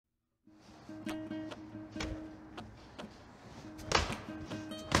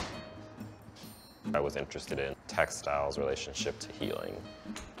I was interested in textiles' relationship to healing,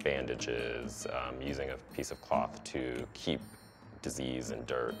 bandages, using a piece of cloth to keep disease and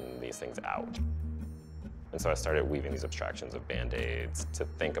dirt and these things out. And so I started weaving these abstractions of Band-Aids to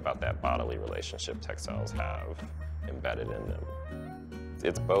think about that bodily relationship textiles have embedded in them.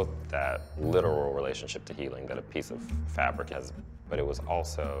 It's both that literal relationship to healing that a piece of fabric has, but it was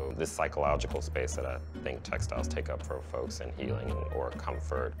also this psychological space that I think textiles take up for folks in healing or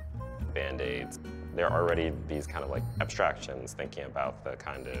comfort. Band-Aids, they're already these kind of like abstractions, thinking about the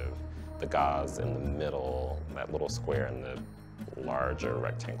kind of the gauze in the middle, that little square in the larger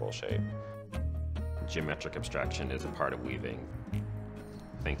rectangle shape. Geometric abstraction is a part of weaving.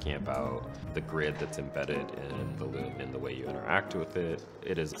 Thinking about the grid that's embedded in the loom and the way you interact with it.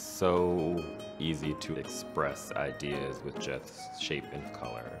 It is so easy to express ideas with just shape and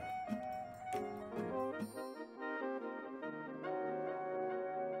color.